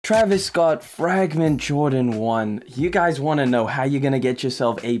Travis Scott Fragment Jordan 1. You guys want to know how you're going to get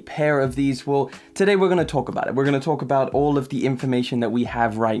yourself a pair of these? Well, today we're going to talk about it. We're going to talk about all of the information that we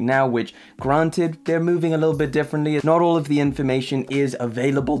have right now, which granted, they're moving a little bit differently. Not all of the information is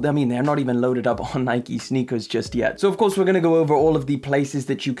available. I mean, they're not even loaded up on Nike sneakers just yet. So of course, we're going to go over all of the places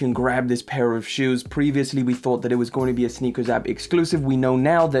that you can grab this pair of shoes. Previously, we thought that it was going to be a Sneakers app exclusive. We know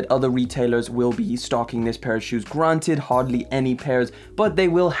now that other retailers will be stocking this pair of shoes. Granted, hardly any pairs, but they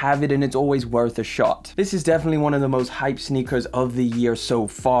will have it and it's always worth a shot. This is definitely one of the most hyped sneakers of the year so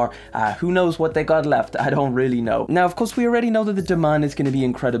far. Who knows what they got left? I don't really know. Now, of course, we already know that the demand is going to be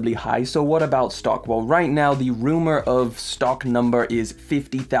incredibly high. So what about stock? Well, right now, the rumor of stock number is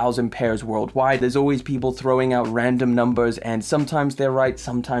 50,000 pairs worldwide. There's always people throwing out random numbers and sometimes they're right,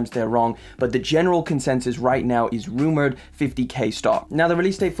 sometimes they're wrong. But the general consensus right now is rumored 50K stock. Now, the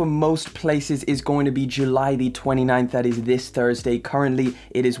release date for most places is going to be July the 29th. That is this Thursday. Currently,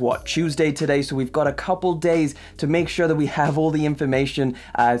 it is what, Tuesday today, so we've got a couple days to make sure that we have all the information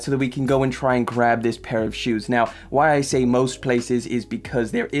so that we can go and try and grab this pair of shoes. Now, why I say most places is because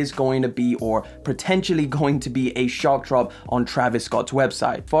there is going to be, or potentially going to be, a shock drop on Travis Scott's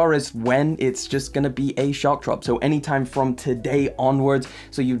website. As far as when, it's just going to be a shock drop, so anytime from today onwards,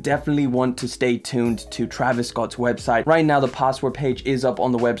 so you definitely want to stay tuned to Travis Scott's website. Right now, the password page is up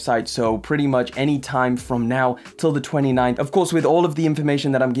on the website, so pretty much any time from now till the 29th. Of course, with all of the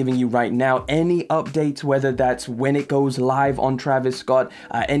information that I'm giving you right now, any updates, whether that's when it goes live on Travis Scott,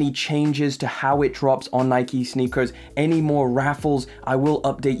 any changes to how it drops on Nike sneakers, any more raffles, I will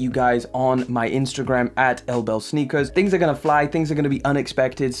update you guys on my Instagram at @LBellSneakers. Things are gonna fly, things are gonna be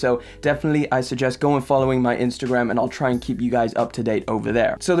unexpected, so definitely I suggest go and following my Instagram and I'll try and keep you guys up to date over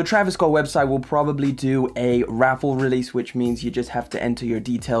there. So the Travis Scott website will probably do a raffle release, which means you just have to enter your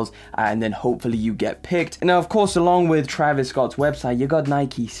details and then hopefully you get picked. Now, of course, along with Travis Scott's website, you got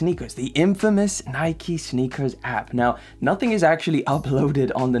Nike sneakers, the infamous Nike Sneakers app. Now, nothing is actually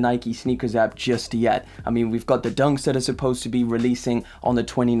uploaded on the Nike Sneakers app just yet. I mean, we've got the dunks that are supposed to be releasing on the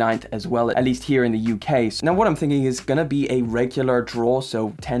 29th as well, at least here in the UK. So now what I'm thinking is gonna be a regular draw,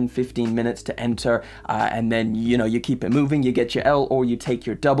 so 10-15 minutes to enter, and then, you know, you keep it moving, you get your L or you take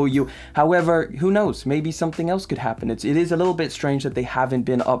your W. However, who knows, maybe something else could happen. It is a little bit strange that they haven't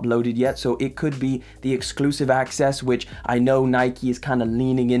been uploaded yet, so it could be the exclusive access, which I know Nike is kind of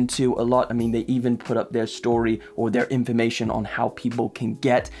leaning into a lot. I mean, they even put up their story or their information on how people can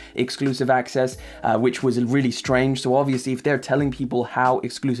get exclusive access, which was really strange. So obviously, if they're telling people how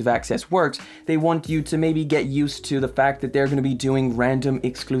exclusive access works, they want you to maybe get used to the fact that they're going to be doing random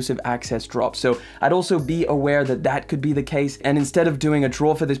exclusive access drops. So I'd also be aware that that could be the case. And instead of doing a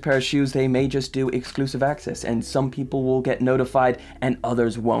draw for this pair of shoes, they may just do exclusive access and some people will get notified and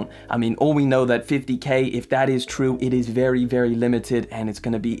others won't. I mean, all we know that 50K, if that is true, it is very, very limited and it's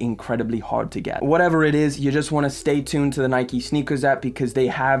going to be incredibly hard to get. Whatever it is, you just want to stay tuned to the Nike Sneakers app because they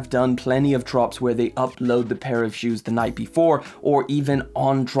have done plenty of drops where they upload the pair of shoes the night before or even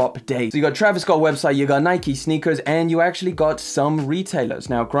on drop day. So you got Travis Scott website, you got Nike sneakers, and you actually got some retailers.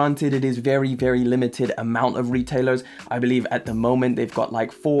 Now, granted, it is very, very limited amount of retailers. I believe at the moment they've got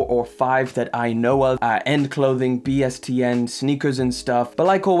like 4 or 5 that I know of. EndClothing, BSTN, Sneakersnstuff. But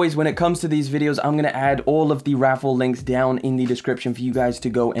like always, when it comes to these videos, I'm going to add all of the raffle links down in the description for you guys to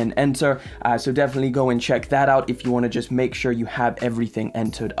go and enter. So definitely go and check that out if you want to just make sure you have everything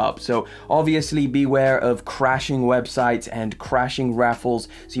entered up. So obviously beware of crashing websites and crashing raffles.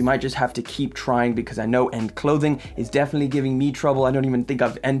 So you might just have to keep trying because I know EndClothing is definitely giving me trouble. I don't even think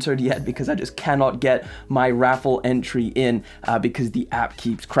I've entered yet because I just cannot get my raffle entry in because the app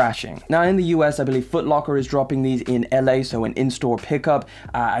keeps crashing. Now in the US, I believe Footlocker is dropping these in LA, so an in-store pickup.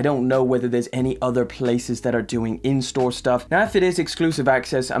 I don't know whether there's any other places that are doing in-store stuff. Now, if it is exclusive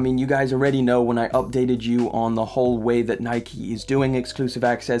access, I mean, you guys already know when I updated you on the whole way that Nike is doing exclusive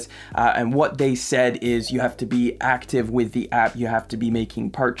access, and what they said is you have to be active with the app, you have to be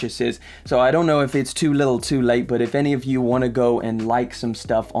making purchases. So I don't know if it's too little too late, but if any of you want to go and like some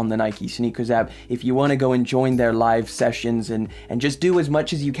stuff on the Nike Sneakers app, if you want to go and join their live sessions and just do as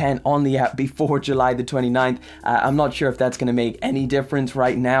much as you can on the app before July the 29th, I'm not sure if that's going to make any difference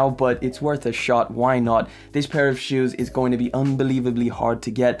right now, but it's worth a shot. Why not? This pair of shoes is going to be unbelievably hard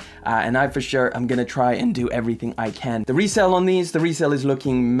to get, and I for sure am going to try and do everything I can. The resale on these, the resale is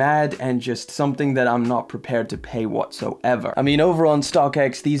looking mad and just something that I'm not prepared to pay whatsoever. I mean, over on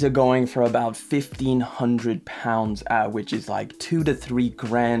StockX, these are going for about £1,500, which is like 2 to 3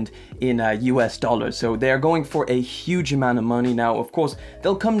 grand in US dollars. So they're going for a huge amount of money. Now, of course,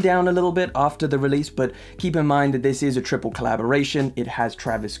 they'll come down a little bit after the release, but keep in mind that this is a triple collaboration. It has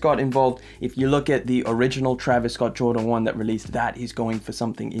Travis Scott involved. If you look at the original Travis Scott Jordan 1 that released, that is going for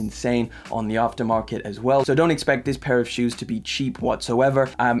something insane on the aftermarket as well. So don't expect this pair of shoes to be cheap whatsoever.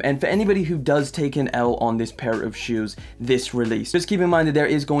 And for anybody who does take an L on this pair of shoes, this release, just keep in mind that there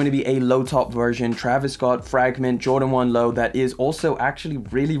is going to be a low top version, Travis Scott Fragment Jordan 1 low, that is also actually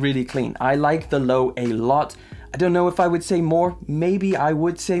really clean. I like the low a lot. I don't know if I would say more. Maybe I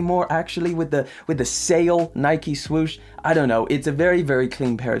would say more actually with the sail Nike swoosh. I don't know. It's a very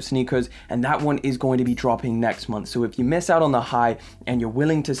clean pair of sneakers, and that one is going to be dropping next month. So if you miss out on the high and you're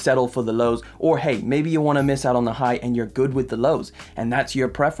willing to settle for the lows, or hey, maybe you want to miss out on the high and you're good with the lows, and that's your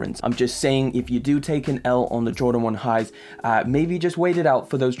preference. I'm just saying, if you do take an L on the Jordan 1 highs, maybe just wait it out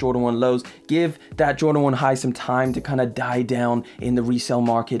for those Jordan 1 lows. Give that Jordan 1 high some time to kind of die down in the resale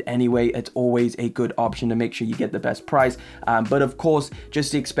market anyway. It's always a good option to make sure you get the best price. But of course,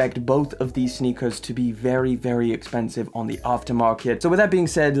 just expect both of these sneakers to be very expensive on the aftermarket. So with that being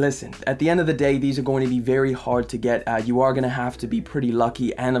said, listen, at the end of the day, these are going to be very hard to get. You are going to have to be pretty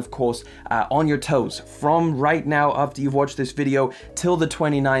lucky, and of course on your toes from right now after you've watched this video till the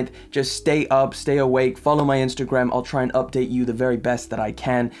 29th. Just stay up, stay awake, follow my Instagram. I'll try and update you the very best that I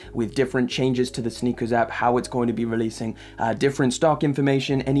can with different changes to the Sneakers app, how it's going to be releasing, different stock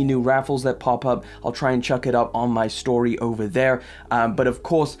information, any new raffles that pop up. I'll try and chuck it up on my story over there. But of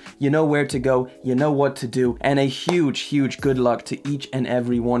course, you know where to go, you know what to do, and a huge good luck to each and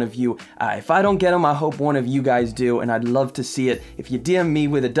every one of you. If I don't get them, I hope one of you guys do, and I'd love to see it. If you DM me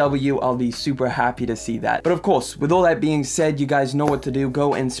with a W, I'll be super happy to see that. But of course, with all that being said, you guys know what to do.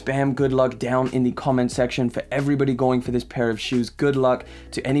 Go and spam good luck down in the comment section for everybody going for this pair of shoes. Good luck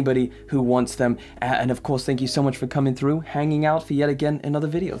to anybody who wants them. And of course, thank you so much for coming through, hanging out for yet again another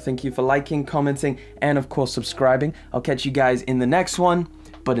video. Thank you for liking, commenting, and of course subscribing. I'll catch you guys in the next one,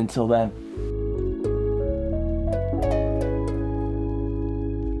 but until then,